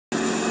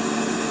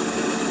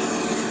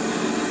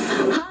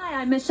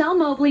I'm Michelle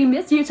Mobley,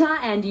 Miss Utah,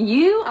 and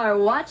you are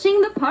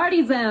watching The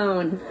Party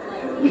Zone.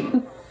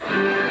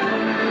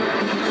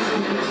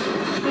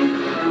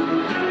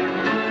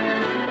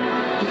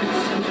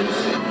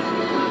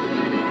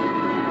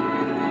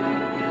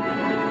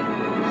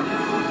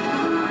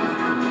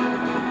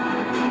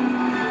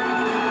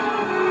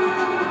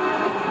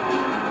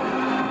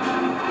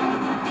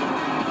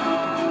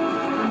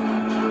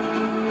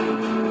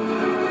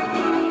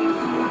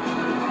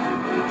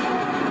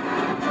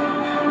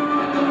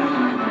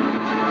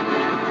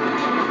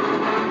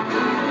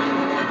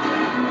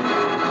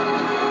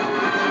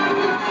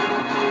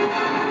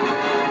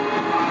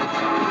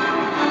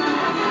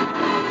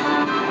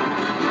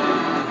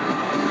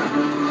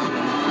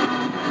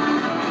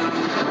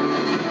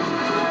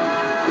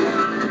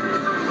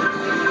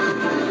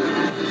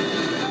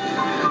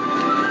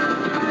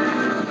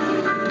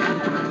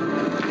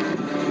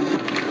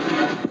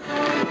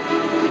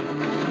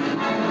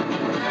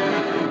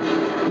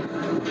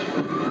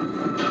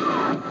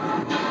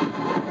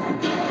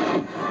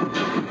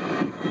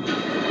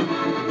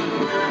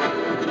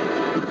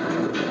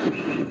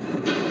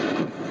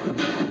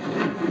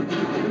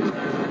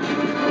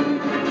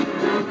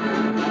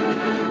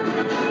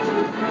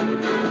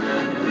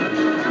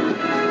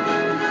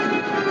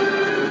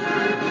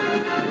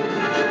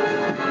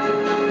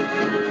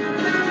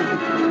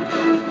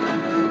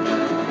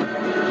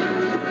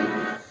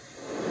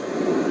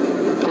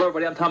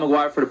 I'm Tom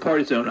Maguire for the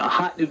Party Zone, a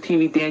hot new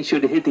TV dance show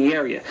to hit the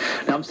area.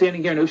 Now I'm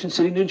standing here in Ocean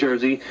City, New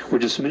Jersey. We're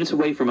just minutes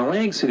away from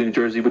Atlantic City, New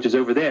Jersey, which is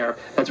over there.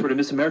 That's where the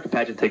Miss America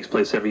pageant takes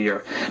place every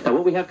year. Now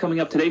what we have coming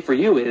up today for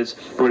you is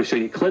we're going to show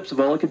you clips of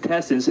all the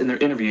contestants in their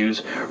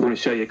interviews. We're going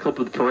to show you a clip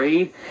of the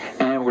parade,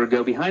 and we're going to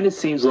go behind the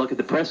scenes look at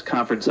the press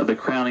conference of the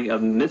crowning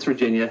of Miss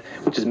Virginia,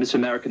 which is Miss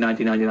America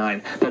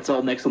 1999. That's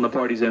all next on the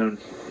Party Zone.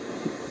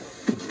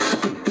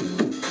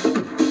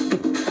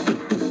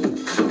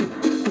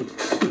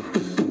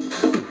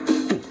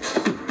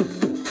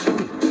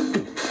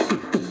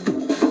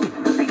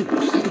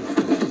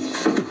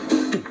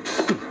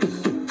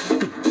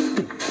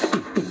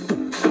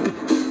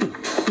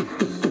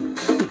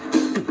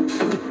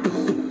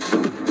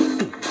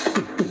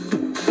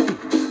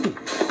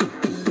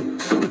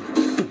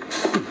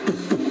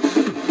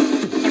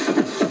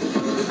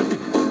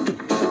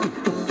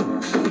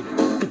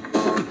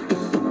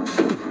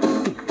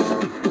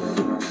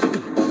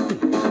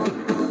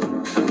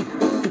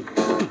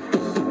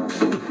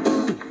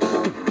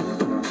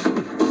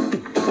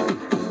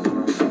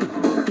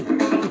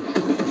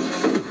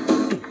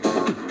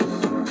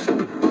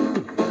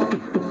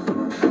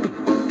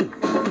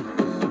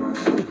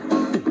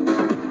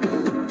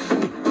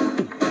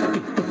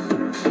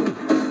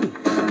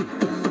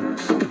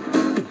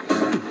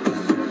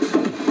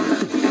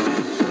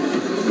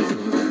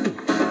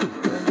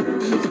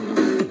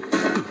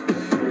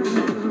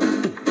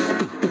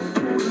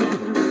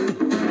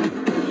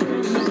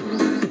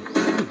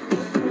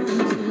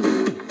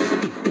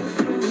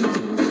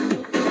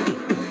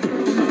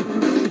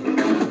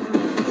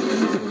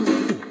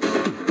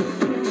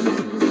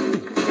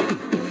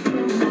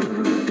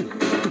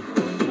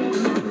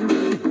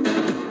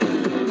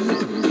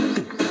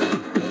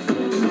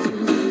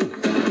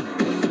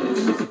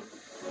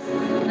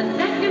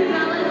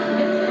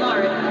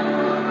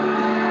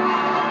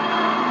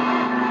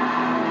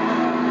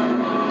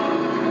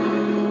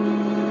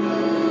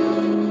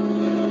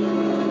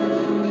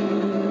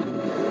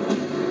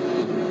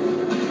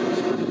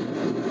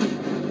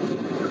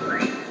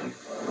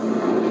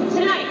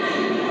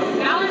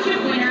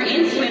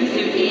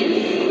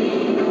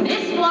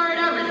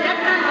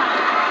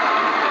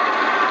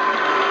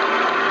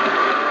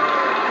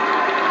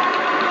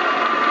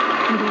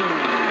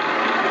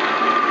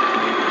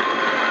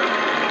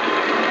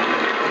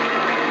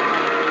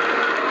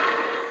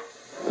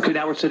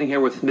 Now we're sitting here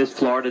with Miss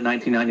Florida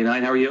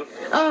 1999. How are you?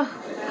 Oh,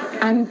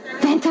 I'm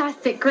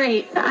fantastic.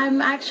 Great.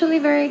 I'm actually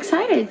very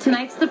excited.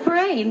 Tonight's the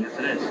parade. Yes,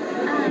 it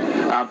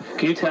is.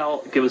 Can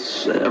you give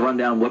us a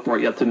rundown what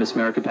brought you up to Miss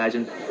America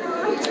pageant?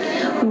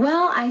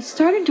 Well, I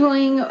started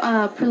doing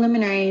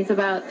preliminaries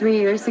about 3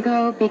 years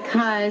ago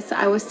because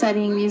I was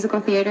studying musical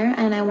theater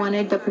and I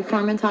wanted the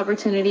performance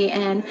opportunity,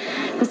 and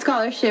the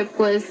scholarship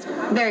was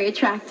very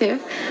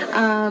attractive.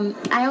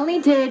 I only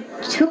did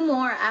 2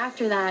 more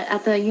after that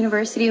at the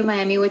University of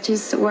Miami, which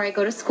is where I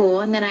go to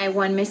school, and then I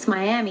won Miss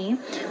Miami,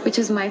 which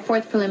is my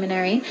 4th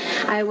preliminary.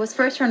 I was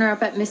first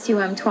runner-up at Miss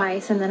UM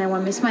twice, and then I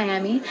won Miss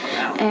Miami.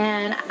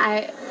 And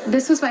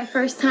this was my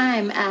first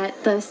time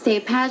at the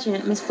state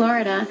pageant, Miss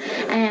Florida,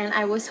 and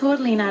I was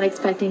totally not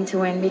expecting to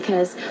win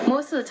because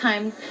most of the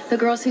time the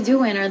girls who do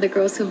win are the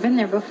girls who've been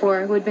there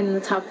before, who had been in the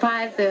top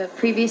 5 the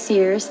previous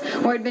years,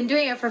 or had been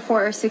doing it for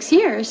 4 or 6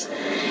 years.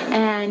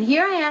 And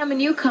here I am, a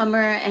newcomer,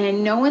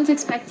 and no one's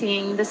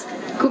expecting this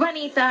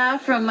Cubanita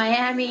from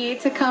Miami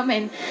to come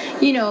and,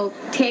 you know,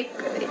 take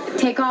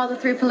all the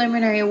 3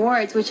 preliminary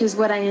awards, which is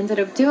what I ended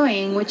up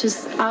doing, which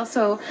is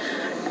also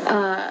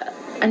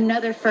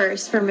another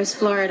first for Miss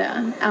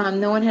Florida.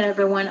 No one had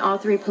ever won all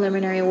 3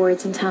 preliminary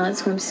awards in talent,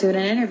 swimsuit,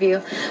 and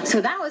interview.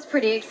 So that was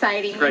pretty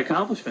exciting. Great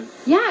accomplishment.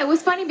 Yeah, it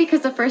was funny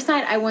because the first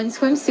night I won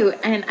swimsuit,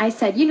 and I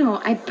said, you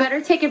know, I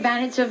better take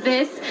advantage of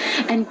this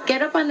and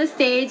get up on the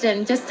stage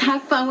and just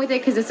have fun with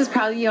it because this is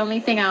probably the only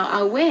thing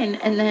I'll win.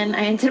 And then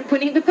I ended up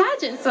winning the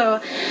pageant. So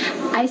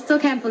I still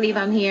can't believe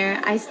I'm here.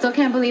 I still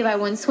can't believe I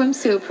won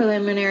swimsuit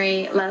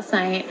preliminary last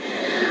night.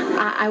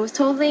 I was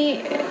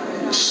totally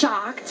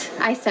shocked.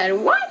 I said,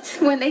 what?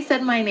 When they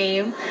said my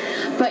name.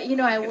 But, you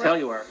know, I can tell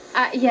you are.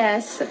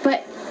 Yes,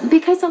 but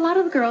because a lot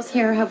of the girls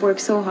here have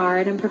worked so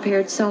hard and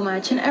prepared so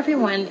much, and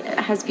everyone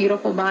has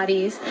beautiful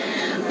bodies.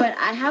 But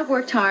I have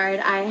worked hard.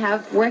 I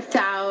have worked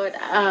out,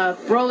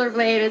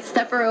 rollerbladed,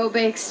 step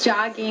aerobics,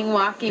 jogging,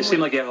 walking. You seem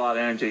like you have a lot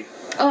of energy.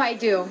 Oh, I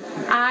do.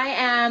 I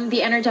am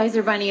the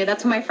Energizer Bunny.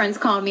 That's what my friends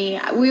call me.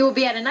 We will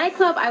be at a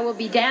nightclub. I will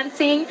be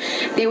dancing.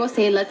 They will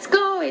say, let's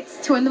go.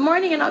 It's 2 in the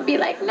morning. And I'll be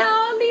like,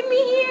 no, leave me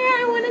here.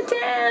 I want to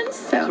dance.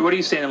 So what are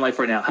you saying in life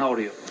right now? How old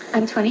are you?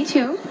 I'm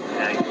 22.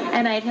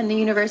 And I attend the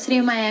University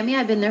of Miami.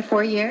 I've been there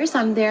 4 years.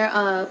 I'm there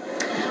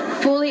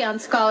fully on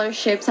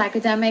scholarships,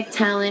 academic,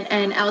 talent,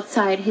 and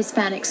outside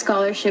Hispanic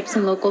scholarships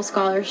and local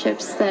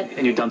scholarships.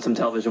 And you've done some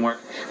television work?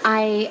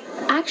 I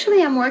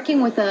actually am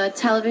working with a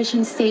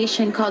television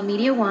station called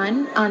Media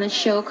One on a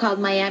show called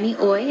Miami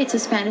Hoy. It's a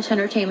Spanish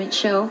entertainment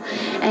show.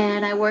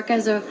 And I work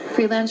as a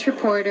freelance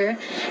reporter.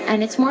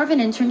 And it's more of an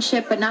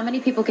internship, but not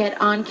many people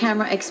get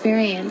on-camera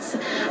experience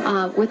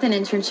with an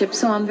internship.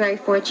 So I'm very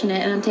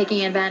fortunate, and I'm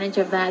taking advantage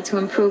of that to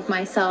improve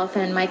myself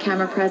and my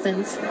camera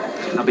presence.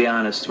 I'll be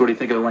honest. What do you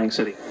think of Atlantic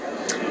City?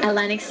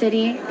 Atlantic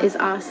City is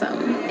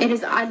awesome. It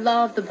is. I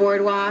love the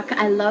boardwalk.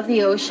 I love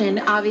the ocean.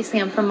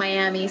 Obviously, I'm from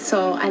Miami,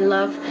 so I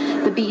love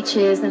the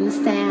beaches and the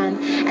sand.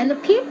 And the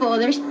people,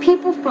 there's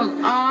people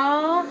from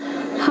all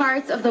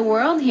parts of the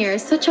world here.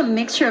 It's such a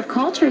mixture of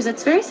cultures.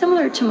 It's very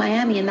similar to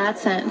Miami in that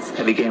sense.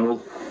 Have you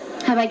gambled?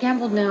 Have I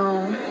gambled?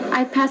 No.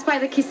 I passed by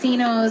the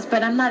casinos,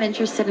 but I'm not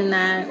interested in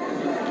that.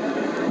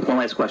 One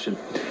last question.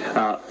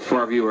 For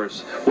our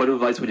viewers, what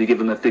advice would you give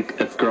them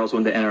if girls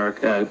want to enter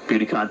a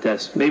beauty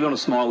contest? Maybe on a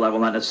small level,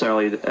 not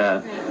necessarily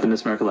the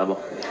Miss America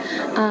level.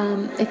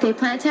 If they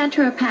plan to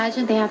enter a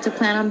pageant, they have to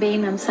plan on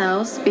being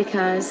themselves,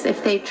 because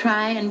if they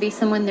try and be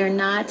someone they're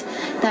not,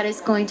 that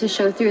is going to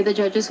show through. The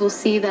judges will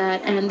see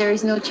that, and there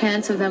is no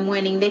chance of them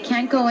winning. They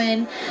can't go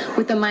in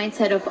with the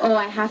mindset of, oh,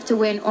 I have to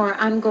win, or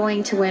I'm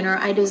going to win, or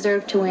I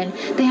deserve to win.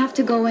 They have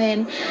to go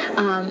in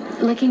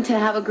looking to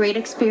have a great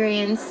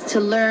experience, to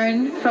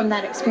learn from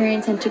that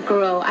experience, and to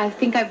grow. I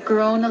think I've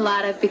grown a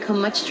lot. I've become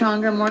much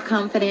stronger, more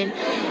confident,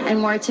 and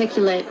more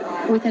articulate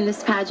within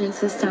this pageant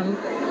system.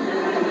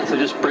 So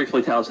just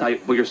briefly tell us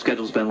what your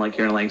schedule's been like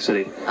here in Atlantic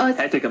City. Oh, it's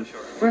hectic, I'm sure.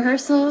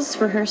 Rehearsals,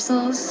 break,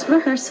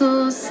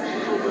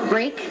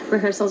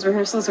 rehearsals,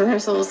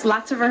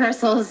 lots of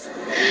rehearsals.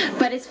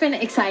 But it's been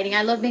exciting.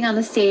 I love being on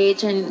the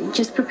stage and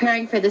just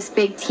preparing for this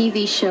big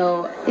TV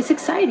show. It's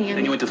exciting.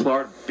 And you went to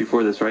Florida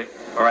before this, right?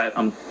 All right.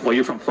 Well,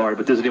 you're from Florida,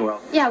 but Disney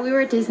World. Yeah, we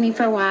were at Disney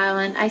for a while,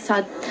 and I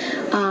saw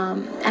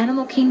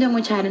Animal Kingdom,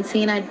 which I hadn't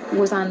seen. I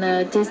was on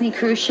the Disney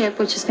cruise ship,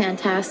 which is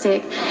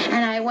fantastic.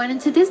 And I went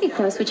into Disney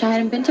Plus, which I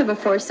hadn't been to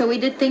before. So we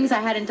did things I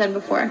hadn't done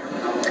before.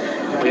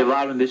 We have a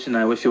lot of ambition,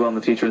 and I wish you well in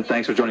the future, and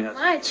thanks for joining us.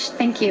 Much.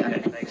 Thank you.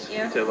 Okay, thanks.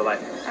 Thank you. So, bye-bye.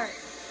 All right.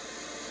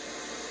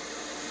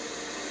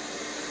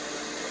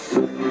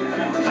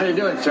 How you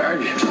doing,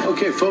 Sarge?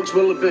 Okay, folks,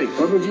 what'll it be?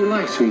 What would you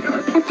like,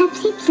 sweetheart? A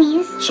Pepsi,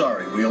 please.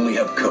 Sorry, we only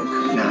have Coke.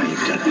 Now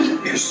you've done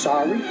it. You're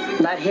sorry?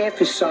 Not half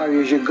as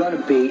sorry as you're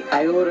gonna be.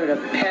 I ordered a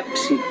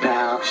Pepsi,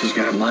 pal. She's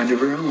got a mind of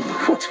her own.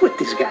 What's with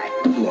this guy?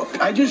 Look,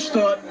 I just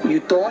thought... You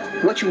thought?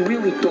 What you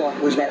really thought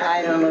was that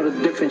I don't know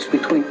the difference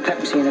between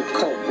Pepsi and a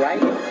Coke, right?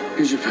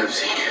 Here's your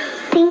Pepsi.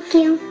 Thank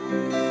you.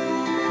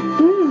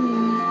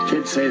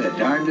 Kids say the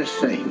darndest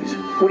things.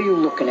 What are you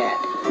looking at?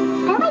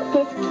 I like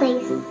this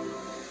place.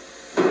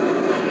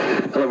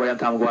 Hello, everybody. I'm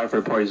Tom Maguire for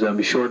the Party Zone.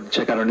 Be sure to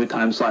check out our new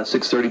time slot,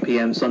 6:30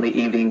 p.m. Sunday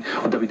evening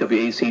on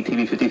WWAC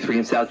TV 53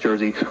 in South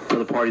Jersey for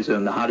the Party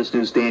Zone, the hottest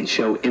news dance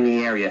show in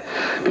the area.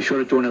 Be sure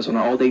to join us on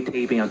our all-day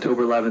taping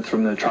October 11th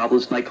from the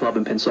Metropolis nightclub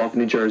in Pensacola,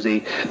 New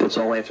Jersey. That's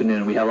all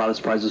afternoon. We have a lot of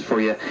surprises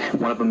for you,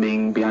 one of them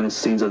being behind the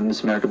scenes of the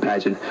Miss America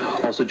pageant.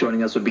 Also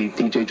joining us would be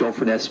DJ Joel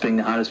Furness, spinning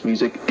the hottest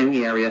music in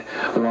the area,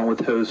 along with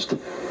host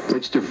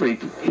Rich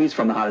DeFreak. He's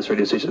from the hottest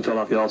radio station in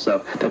Philadelphia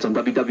also. That's on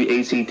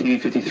WWAC TV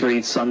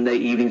 53 Sunday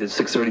evenings at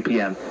 6:30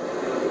 p.m.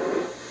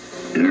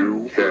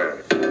 New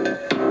cat.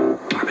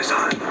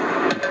 Parmesan.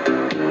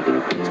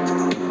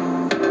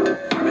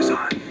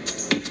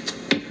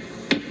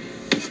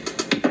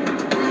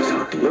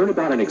 Learn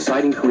about an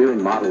exciting career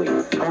in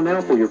modeling. Call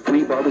now for your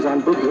free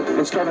Barbizon booklet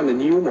and start on the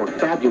new, more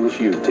fabulous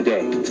you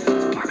today.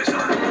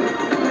 Parmesan.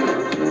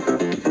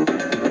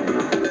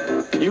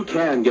 You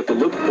can get the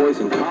look, poise,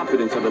 and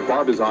confidence of a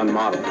Barbizon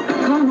model.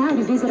 Call now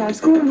to visit our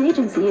school and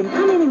agency and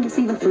come in and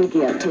receive a free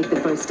gift. Take the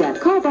first step.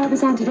 Call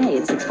Barbizon today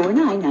at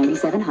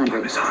 649-9700.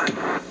 Parmesan.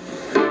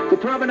 The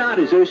Promenade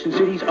is Ocean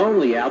City's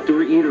only outdoor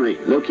eatery.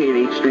 Located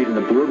 8th Street in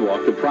the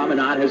Boardwalk, the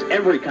Promenade has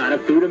every kind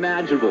of food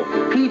imaginable.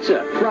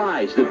 Pizza,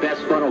 fries, the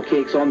best funnel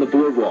cakes on the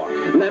Boardwalk,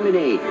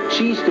 lemonade,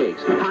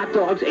 cheesesteaks, hot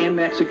dogs, and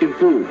Mexican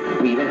food.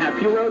 We even have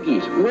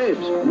pierogies, ribs,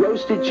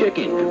 roasted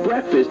chicken,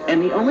 breakfast,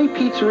 and the only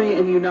pizzeria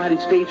in the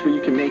United States where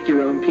you can make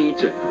your own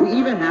pizza. We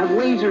even have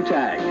laser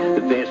tag.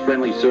 The fast,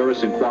 friendly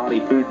service and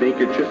quality food make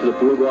your trip to the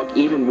Boardwalk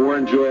even more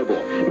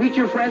enjoyable. Meet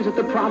your friends at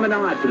the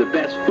Promenade for the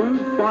best food,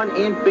 fun,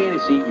 and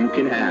fantasy you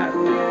can have. All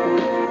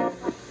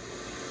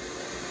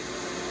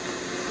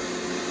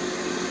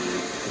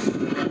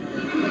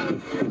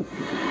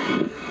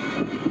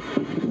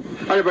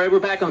right, everybody, we're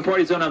back on the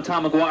Party Zone. I'm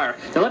Tom Maguire.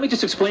 Now, let me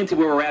just explain to you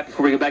where we're at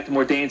before we go back to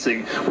more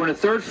dancing. We're on the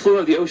 3rd floor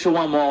of the Ocean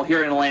One Mall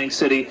here in Atlantic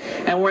City,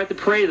 and we're at the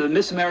parade of the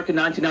Miss America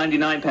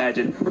 1999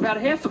 pageant. We're about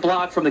half a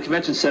block from the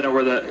convention center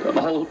where the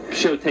whole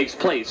show takes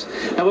place.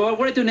 Now, what I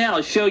want to do now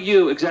is show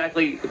you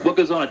exactly what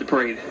goes on at the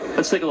parade.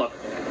 Let's take a look.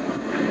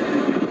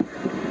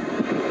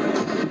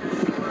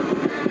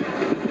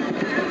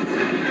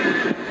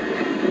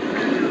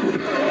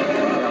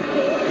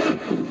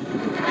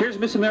 Here's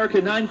Miss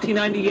America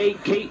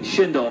 1998, Kate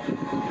Schindel.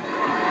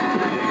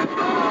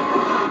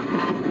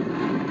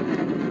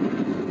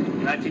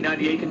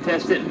 1998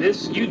 contestant,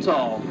 Miss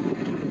Utah.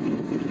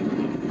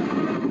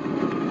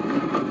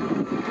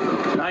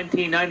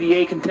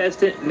 1998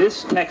 contestant,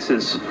 Miss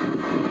Texas.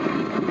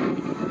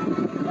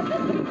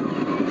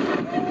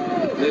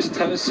 Miss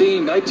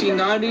Tennessee,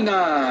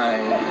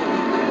 1999.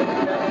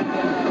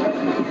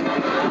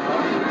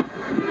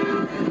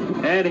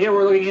 And here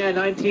we're looking at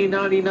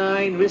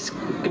 1999 Miss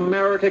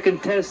America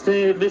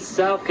contestant, Miss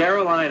South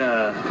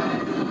Carolina.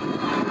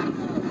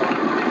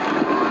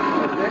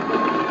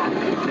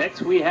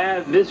 Next we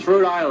have Miss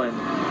Rhode Island.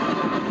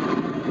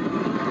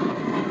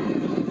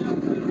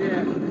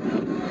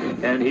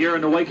 And here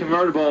in the white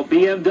convertible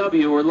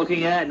BMW, we're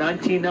looking at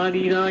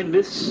 1999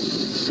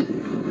 Miss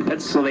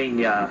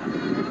Pennsylvania.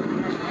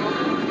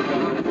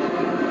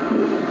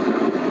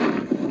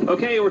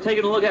 Okay, we're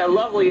taking a look at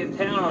lovely in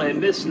town and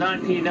Miss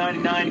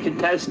 1999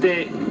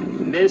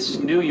 contestant, Miss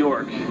New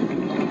York.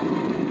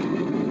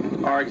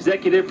 Our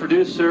executive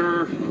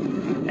producer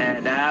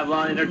and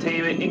Avalon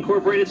Entertainment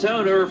Incorporated's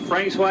owner,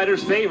 Frank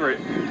Swider's favorite.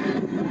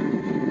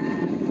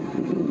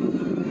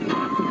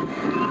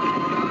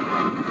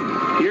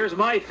 Here's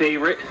my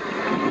favorite,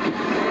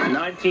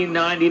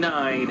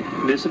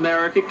 1999 Miss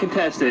America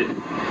contestant,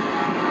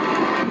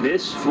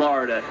 Miss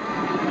Florida.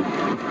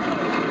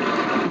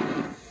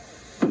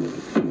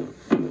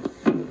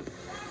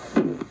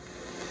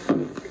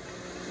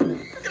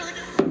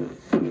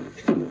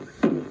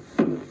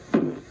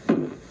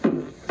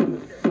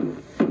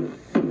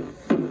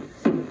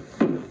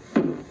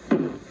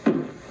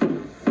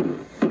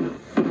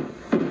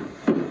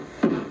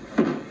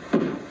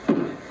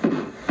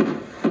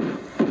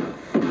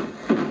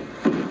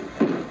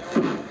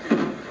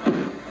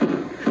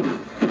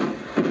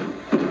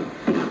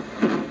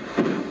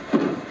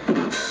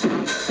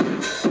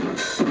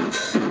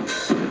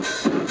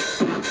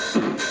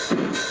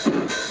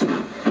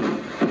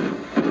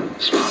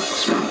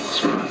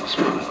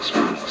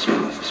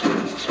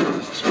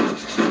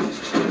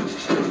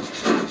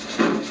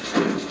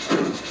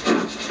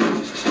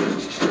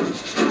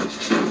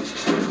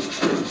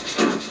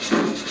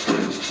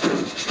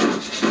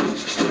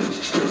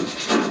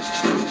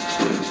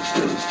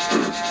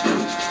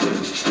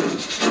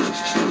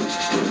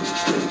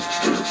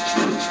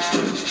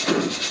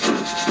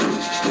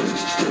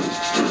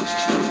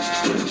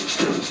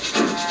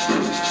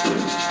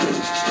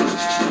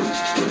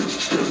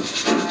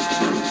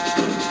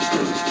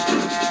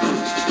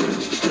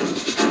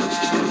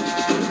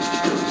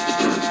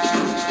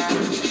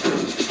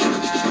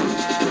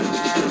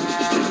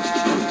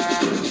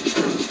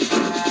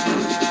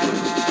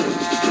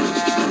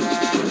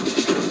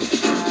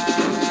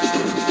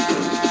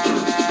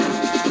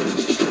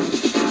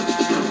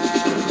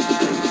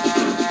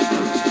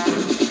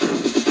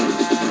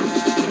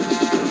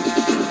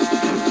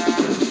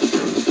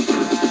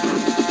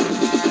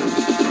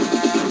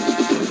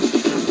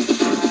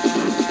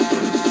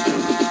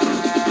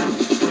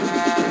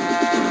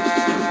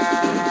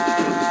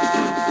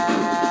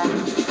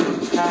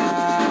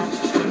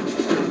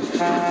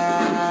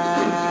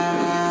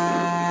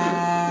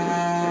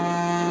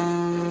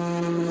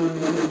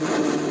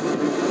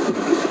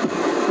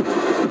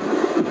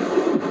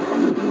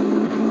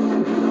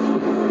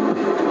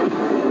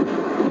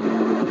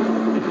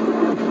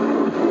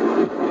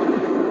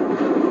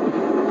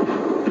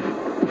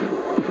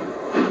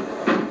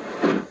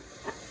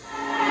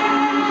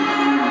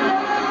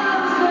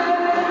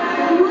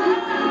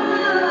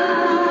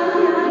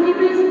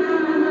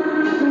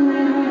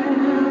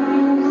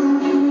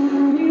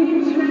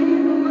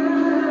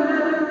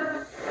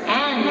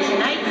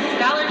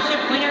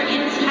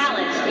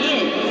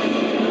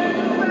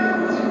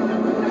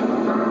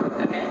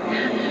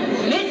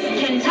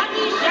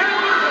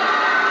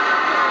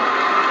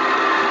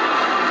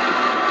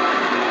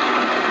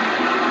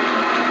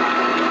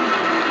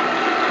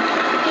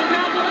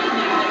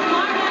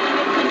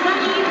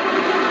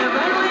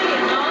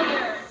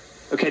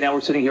 now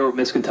we're sitting here with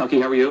Miss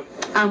Kentucky. How are you?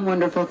 I'm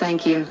wonderful,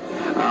 thank you.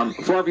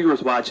 For our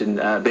viewers watching,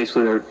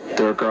 basically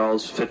they're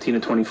girls 15 to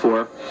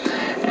 24,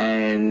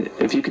 and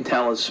if you can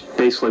tell us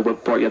basically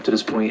what brought you up to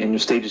this point and your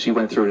stages you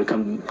went through to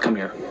come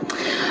here.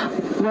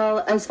 Well,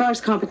 as far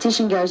as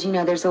competition goes, you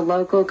know, there's a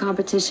local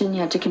competition.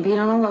 You have to compete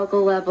on a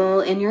local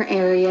level in your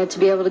area to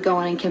be able to go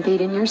on and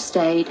compete in your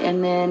state.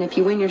 And then if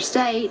you win your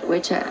state,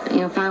 which,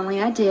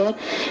 finally I did,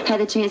 had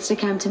the chance to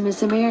come to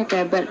Miss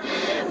America. But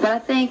I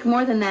think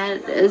more than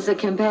that, as a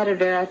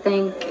competitor, I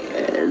think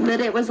that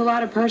it was a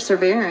lot of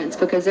perseverance,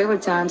 because there were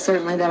times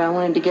certainly that I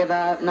wanted to give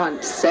up,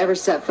 not to ever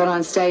step foot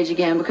on stage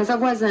again, because I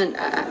wasn't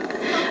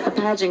a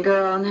pageant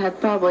girl and have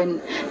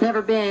probably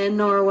never been,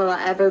 nor will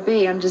I ever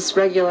be. I'm just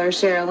regular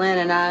Cheryl Lynn,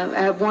 and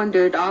I have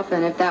wondered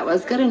often if that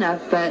was good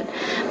enough, but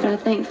I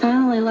think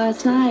finally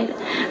last night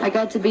I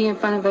got to be in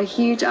front of a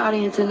huge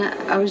audience, and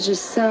I was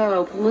just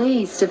so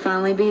pleased to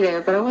finally be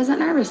there, but I wasn't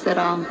nervous at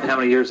all. How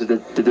many years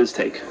did this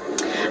take?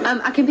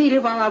 I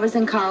competed while I was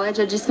in college.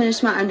 I just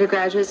finished my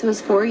undergraduate, so it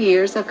was 4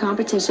 years of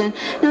competition.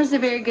 And it was a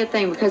very good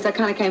thing, because I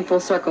kind of came full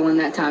circle in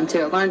that time,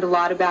 too. I learned a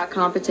lot about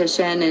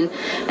competition, and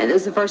it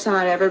was the first time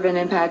I'd ever been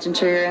in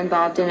pageantry or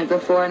involved in it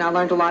before, and I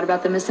learned a lot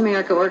about the Miss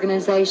America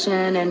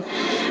organization, and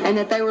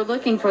that they were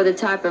looking for the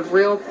type of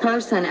real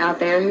person out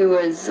there who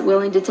was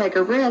willing to take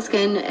a risk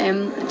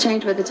and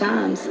change with the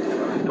times.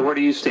 And where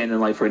do you stand in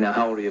life right now?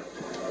 How old are you?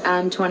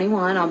 I'm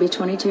 21. I'll be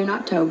 22 in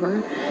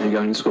October. You're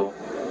going to school?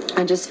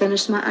 I just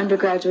finished my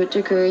undergraduate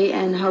degree,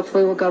 and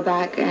hopefully will go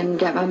back and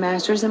get my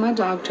master's and my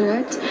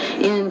doctorate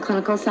in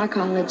clinical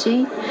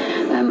psychology.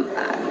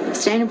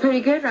 Standing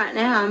pretty good right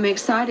now. I'm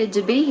excited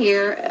to be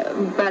here,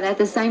 but at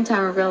the same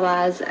time I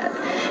realize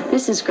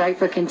this is great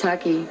for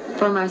Kentucky,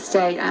 for my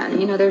state.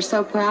 They're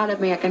so proud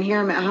of me. I can hear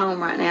them at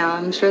home right now.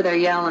 I'm sure they're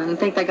yelling. I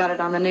think they got it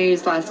on the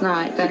news last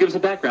night. Give us a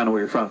background of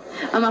where you're from.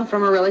 I'm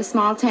from a really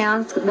small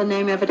town. The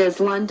name of it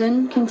is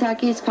London,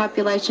 Kentucky. Its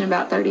population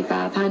about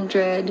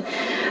 3,500.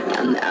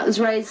 I was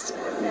raised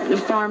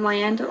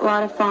farmland, a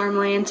lot of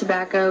farmland,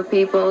 tobacco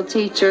people,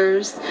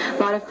 teachers, a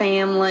lot of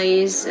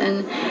families,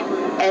 and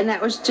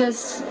that was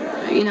just,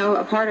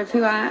 a part of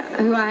who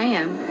I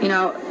am.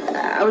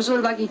 I was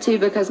really lucky too,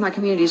 because my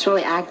community is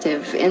really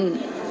active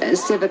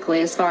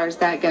civically as far as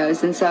that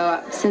goes, and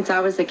so since I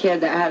was a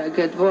kid that had a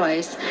good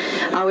voice,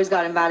 I always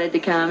got invited to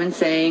come and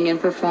sing and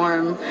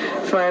perform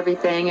for every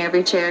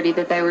charity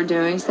that they were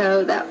doing.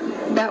 So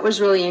that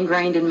was really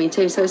ingrained in me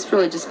too. So it's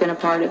really just been a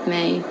part of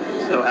me.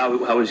 So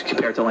how would you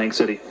compare it to Atlantic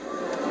City?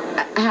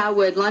 How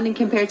would London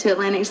compare to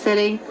Atlantic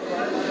City?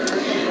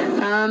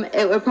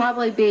 It would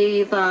probably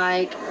be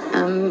like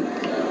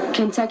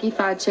Kentucky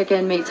Fried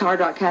Chicken meets Hard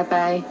Rock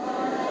Cafe.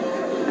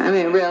 I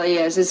mean, it really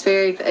is. It's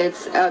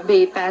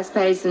upbeat,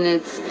 fast-paced, and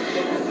it's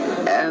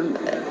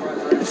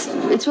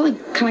really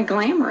kind of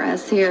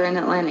glamorous here in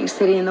Atlantic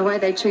City, and the way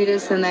they treat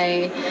us, and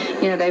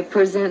they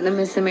present the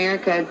Miss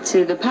America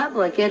to the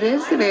public. It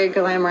is a very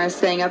glamorous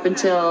thing up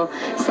until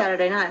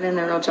Saturday night, and then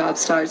the real job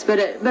starts. But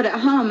at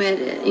home,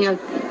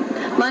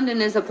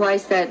 London is a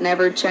place that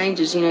never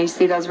changes. You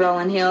see those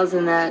rolling hills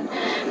and that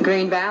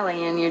green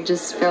valley, and you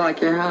just feel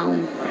like you're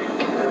home.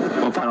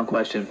 One final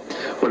question.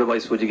 What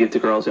advice would you give to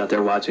girls out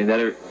there watching that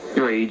are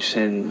your age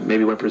and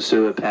maybe want to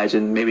pursue a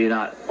pageant, maybe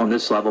not on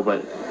this level,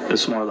 but a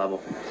smaller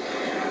level?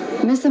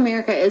 Miss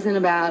America isn't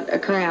about a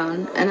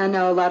crown, and I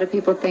know a lot of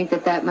people think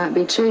that might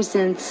be true,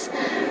 since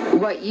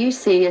what you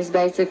see is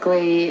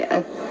basically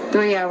a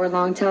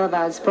 3-hour-long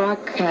televised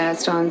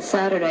broadcast on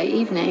Saturday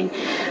evening.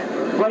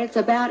 What it's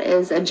about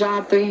is a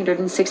job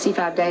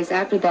 365 days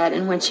after that,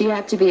 in which you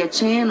have to be a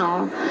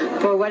channel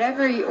for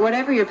whatever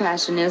your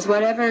passion is,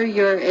 whatever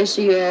your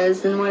issue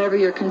is, and whatever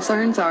your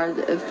concerns are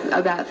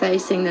about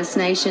facing this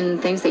nation,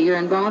 things that you're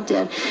involved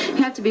in.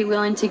 You have to be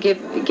willing to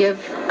give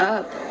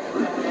up,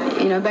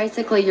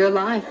 basically your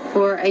life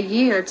for a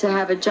year to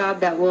have a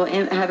job that will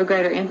have a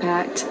greater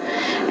impact.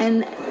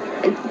 And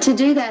to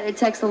do that, it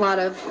takes a lot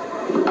of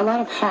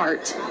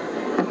heart,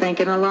 I think,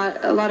 and a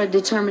lot of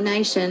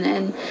determination,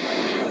 and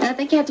I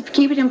think you have to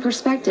keep it in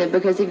perspective,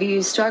 because if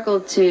you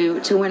struggle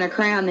to win a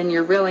crown, then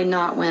you're really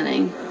not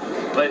winning.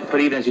 But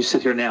even as you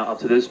sit here now, up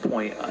to this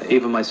point,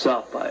 even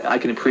myself, I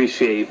can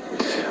appreciate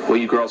what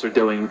you girls are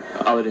doing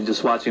other than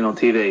just watching on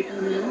TV.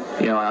 Mm-hmm.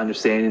 I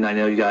understand, and I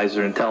know you guys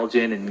are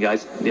intelligent, and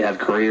you have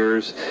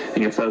careers,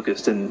 and you're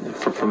focused. And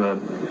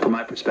from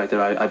my perspective,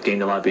 I've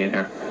gained a lot being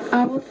here.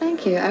 Oh, well,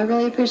 thank you. I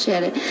really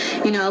appreciate it.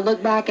 I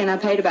look back, and I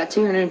paid about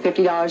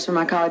 $250 for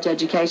my college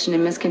education,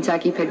 and Miss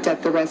Kentucky picked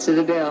up the rest of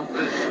the bill.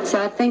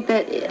 So I think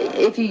that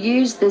if you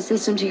use the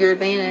system to your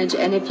advantage,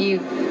 and if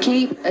you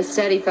keep a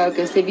steady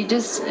focus, if you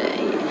just,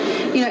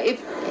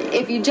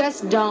 if you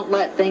just don't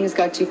let things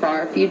go too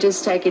far, if you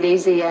just take it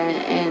easy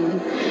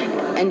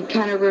and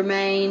kind of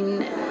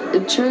remain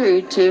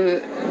true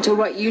to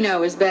what you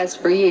know is best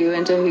for you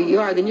and to who you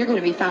are, then you're going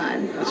to be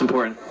fine. That's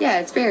important. Yeah,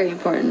 it's very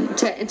important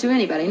to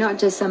anybody, not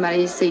just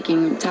somebody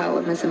seeking title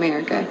of Miss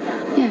America.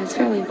 Yeah, it's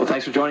fairly important. Well,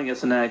 thanks for joining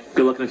us, and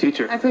good luck in the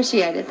future. I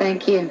appreciate it.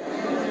 Thank you.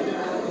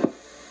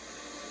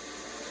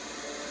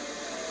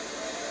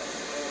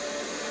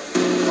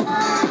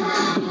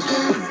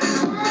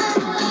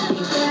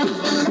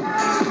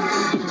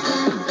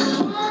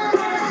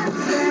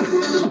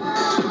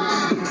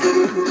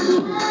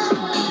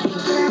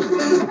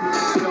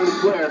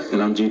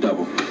 I'm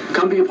G-Double.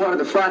 Come be a part of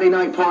the Friday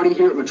night party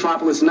here at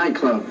Metropolis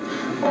Nightclub.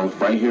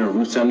 Right here on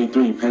Route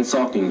 73,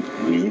 Pennsauken,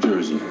 New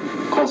Jersey.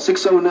 Call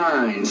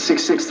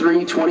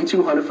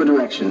 609-663-2200 for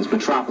directions.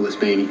 Metropolis,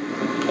 baby.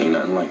 Ain't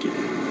nothing like it.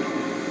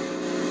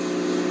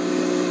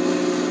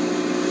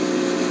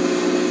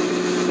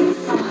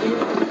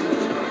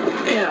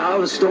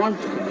 Yeah, Storm.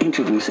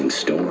 Introducing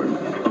Storm,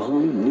 a whole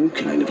new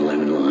kind of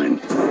lemon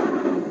lime.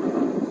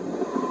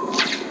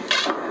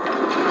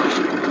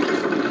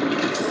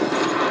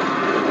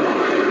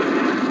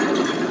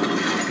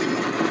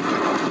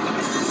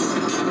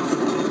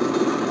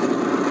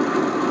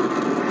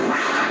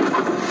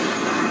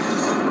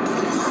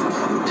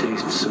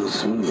 Tastes so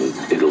smooth,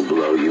 it'll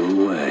blow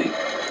you away.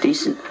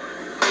 Decent.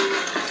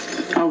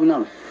 Oh,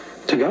 no.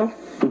 To go?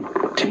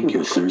 Take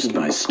your thirst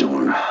by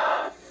storm.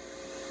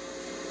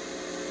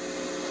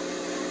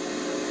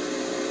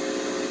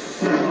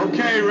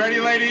 Okay, ready,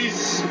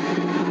 ladies?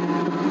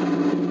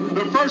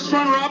 The first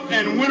runner-up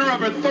and winner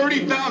of a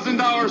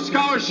 $30,000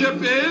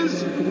 scholarship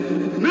is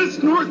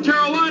Miss North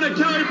Carolina,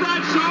 Kelly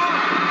Bradshaw.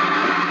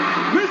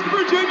 Miss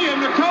Virginia,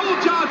 Nicole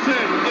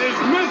Johnson is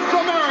Miss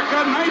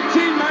America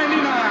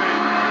 1999.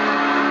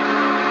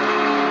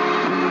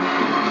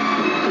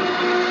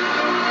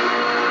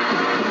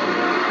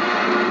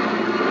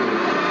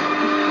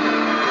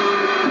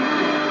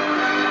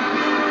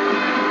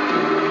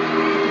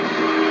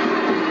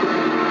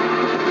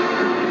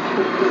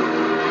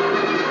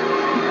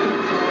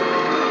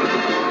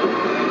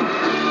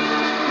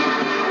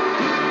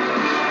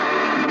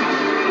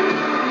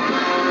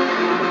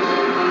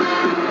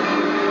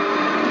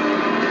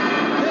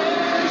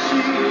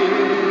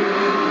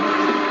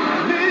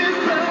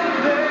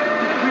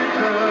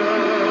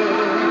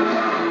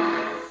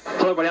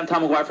 I'm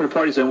Tom Maguire for the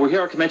Party Zone. We're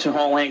here at Convention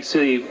Hall in Atlantic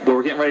City, where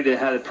we're getting ready to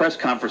have a press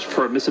conference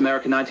for Miss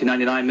America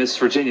 1999, Miss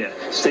Virginia.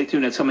 Stay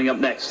tuned, that's coming up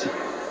next.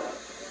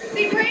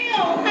 Be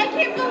real! I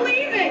can't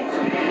believe it!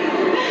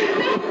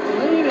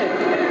 Believe it.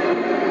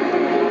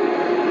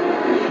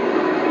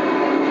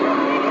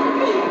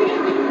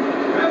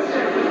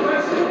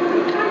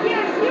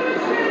 Yes, you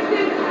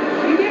accepted.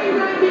 You getting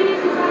diabetes?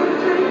 Is that the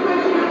turning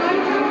point in your life?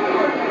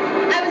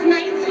 I was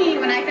 19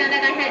 when I found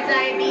out I had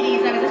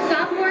diabetes. I was a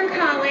sophomore in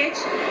college,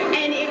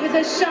 and it was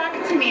a shock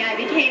to me. I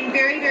became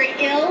very, very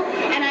ill,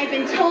 and I've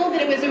been told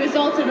that it was a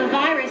result of a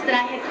virus that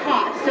I had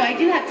caught. So I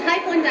do have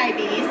type 1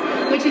 diabetes,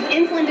 which is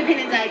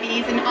insulin-dependent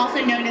diabetes, and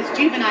also known as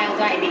juvenile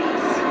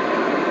diabetes.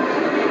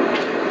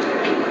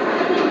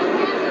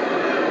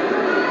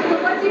 So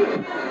what do you do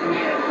to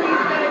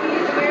increase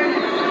diabetes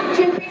awareness?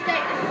 To increase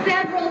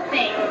several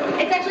things.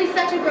 It's actually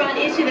such a broad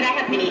issue that I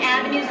have many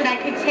avenues that I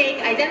could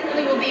take. I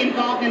definitely will be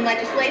involved in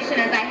legislation,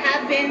 as I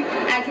have been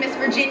as Miss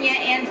Virginia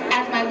and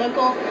as my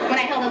local, when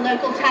I held a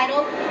local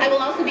title. I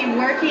will also be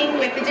working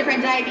with the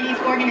different diabetes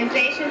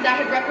organizations.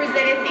 I have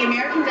represented the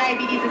American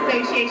Diabetes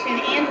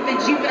Association and the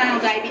Juvenile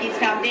Diabetes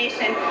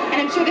Foundation,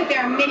 and I'm sure that there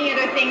are many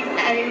other things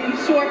in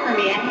store for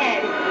me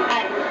ahead.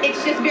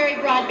 It's just very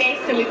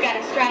broad-based, so we've got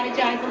to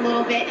strategize a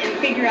little bit and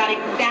figure out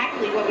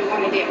exactly what we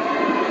want to do.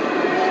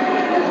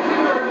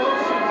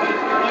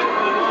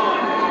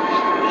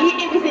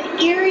 It was an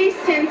eerie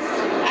sense.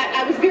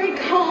 I was very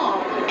calm,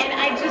 and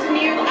I just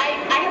knew,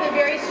 I have a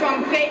very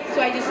strong faith,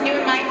 so I just knew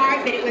in my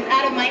heart that it was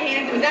out of my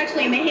hands. It was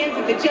actually in the hands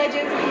of the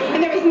judges,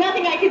 and there was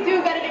nothing I could do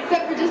about it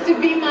except for just to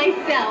be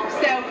myself.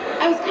 So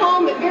I was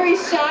calm but very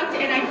shocked,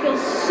 and I feel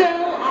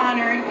so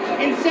honored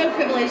and so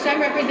privileged.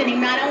 I'm representing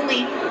not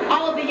only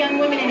all of the young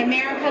women in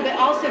America, but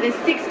also the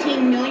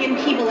 16 million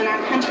people in our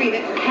country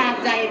that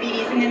have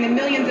diabetes, and then the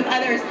millions of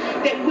others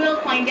that will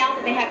find out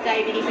that they have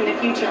diabetes in the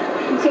future.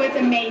 So it's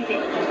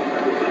amazing.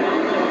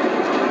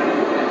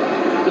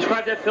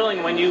 Describe that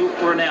feeling when you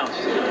were announced.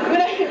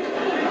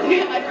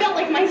 I felt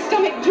like my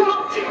stomach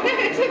dropped to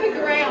the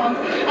ground.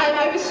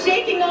 I was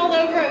shaking all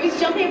over. I was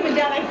jumping up and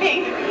down, I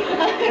think.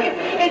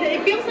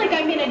 It feels like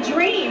I'm in a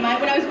dream.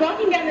 When I was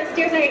walking down the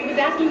stairs, I was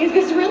asking, is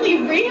this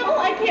really real?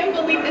 I can't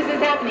believe this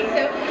is happening.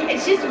 So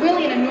it's just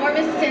really an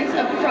enormous sense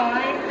of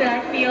pride that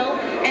I feel,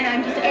 and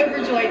I'm just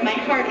overjoyed. My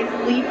heart is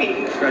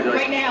leaping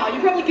right now.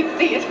 You probably can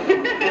see it.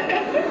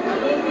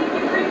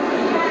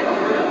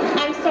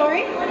 I'm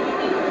sorry?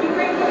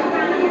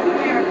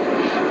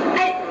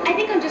 I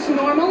think I'm just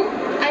normal.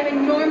 I'm a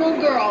normal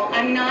girl.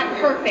 I'm not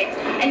perfect.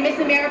 And Miss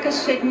America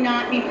should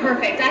not be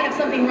perfect. I have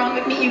something wrong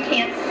with me. You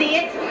can't see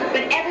it,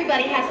 but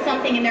everybody has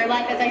something in their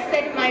life. As I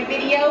said in my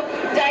video,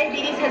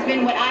 diabetes has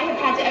been what I have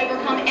had to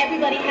overcome.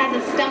 Everybody has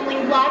a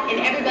stumbling block,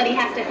 and everybody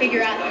has to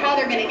figure out how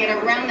they're going to get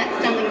around that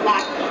stumbling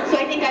block. So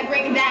I think I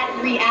bring that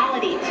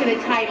reality to the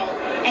title,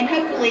 and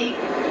hopefully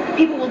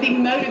people will be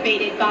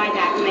motivated by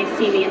that when they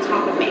see me and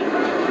talk with me.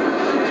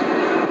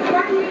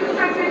 Why do you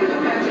decide to do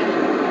Pageant?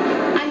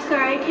 I'm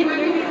sorry, can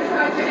you?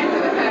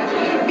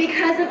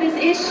 Because of this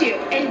issue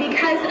and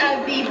because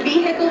of the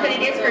vehicle that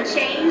it is for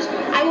change,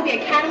 I will be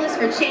a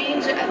catalyst for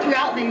change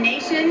throughout the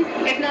nation,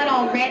 if not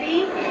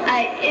already.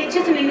 It's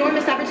just an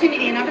enormous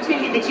opportunity, an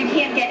opportunity that you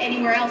can't get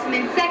anywhere else. And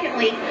then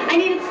secondly, I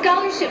needed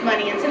scholarship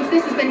money, and since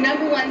this is the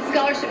 #1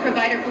 scholarship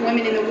provider for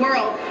women in the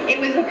world, it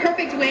was a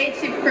perfect way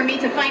for me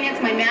to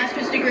finance my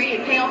master's degree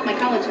and pay off my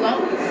college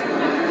loans.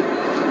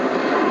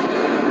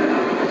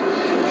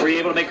 Were you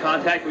able to make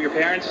contact with your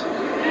parents?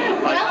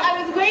 Well,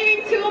 I was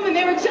waving to them, and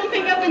they were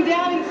jumping up and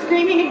down and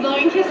screaming and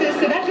blowing kisses,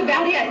 so that's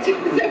about it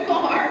so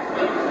far.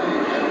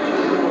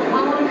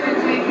 How long did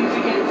it take you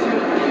to get through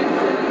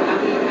how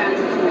many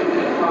pageants have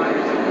been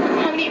acquired?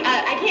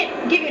 I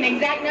can't give you an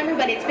exact number,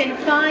 but it's been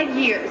 5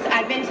 years.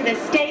 I've been to the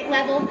state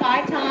level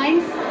 5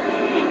 times,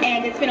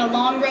 and it's been a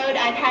long road.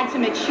 I've had to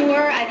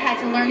mature. I've had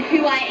to learn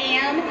who I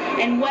am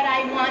and what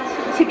I want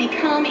to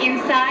become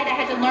inside. I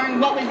had to learn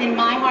what was in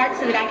my heart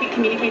so that I could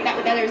communicate that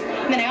with others.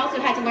 And then I also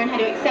had to learn how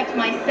to accept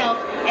myself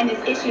and this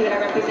issue that I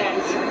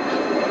represent.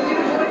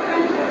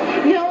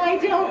 No, I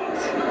don't.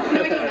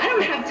 No, I don't. I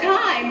don't have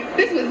time.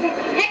 This was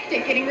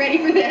hectic getting ready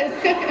for this.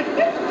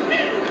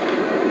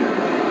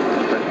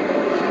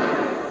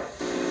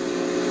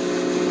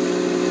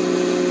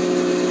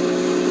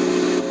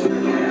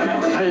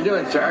 How you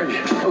doing, Sarge?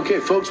 Okay,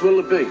 folks, what'll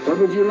it be? What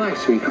would you like,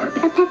 sweetheart?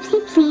 A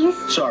Pepsi, please.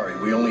 Sorry,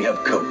 we only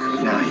have Coke.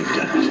 Now you've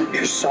done it.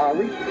 You're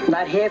sorry?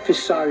 Not half as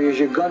sorry as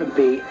you're gonna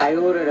be. I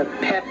ordered a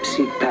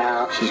Pepsi,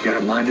 pal. She's got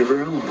a mind of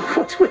her own.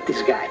 What's with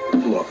this guy?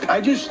 Look,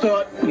 I just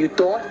thought... You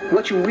thought?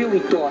 What you really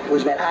thought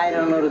was that I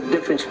don't know the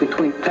difference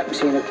between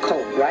Pepsi and a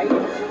Coke, right?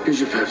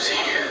 Here's your Pepsi.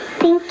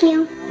 Thank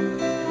you.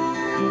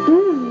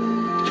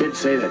 Kids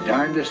say the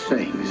darndest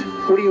things.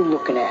 What are you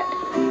looking at?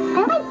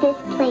 I like this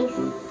place.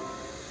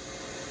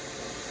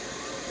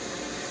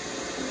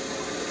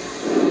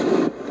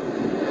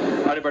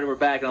 All right, everybody, we're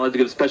back, and I'd like to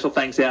give special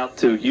thanks out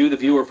to you, the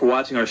viewer, for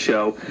watching our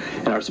show,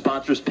 and our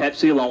sponsors,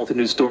 Pepsi, along with the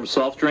new Storm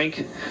Soft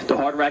Drink, the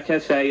Hard Rock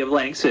Cafe of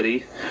Atlantic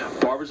City,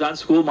 Barbers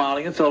School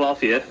Modeling in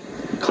Philadelphia,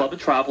 Club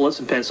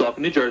Metropolis in Pensacola,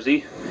 New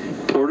Jersey,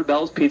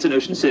 Portobello's Pizza in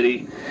Ocean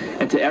City,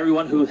 and to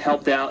everyone who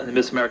helped out in the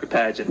Miss America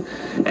pageant,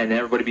 and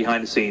everybody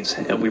behind the scenes,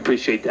 and we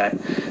appreciate that.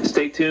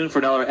 Stay tuned for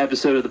another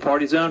episode of The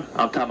Party Zone.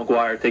 I'm Tom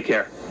Maguire. Take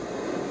care.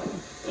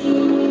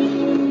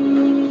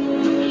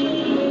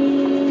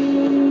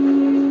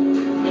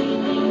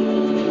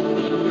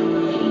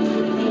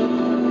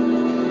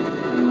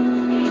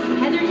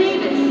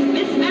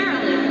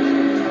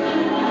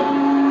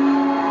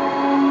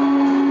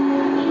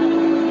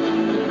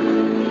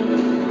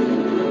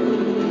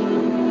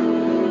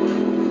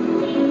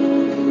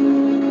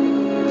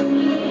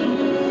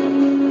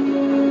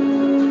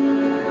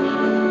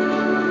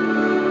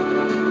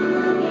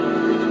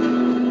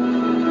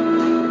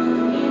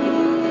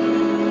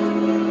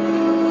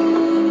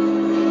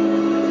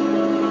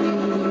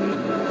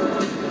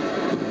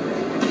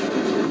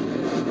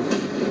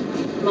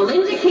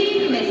 Melinda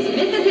King, Miss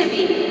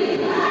Mississippi.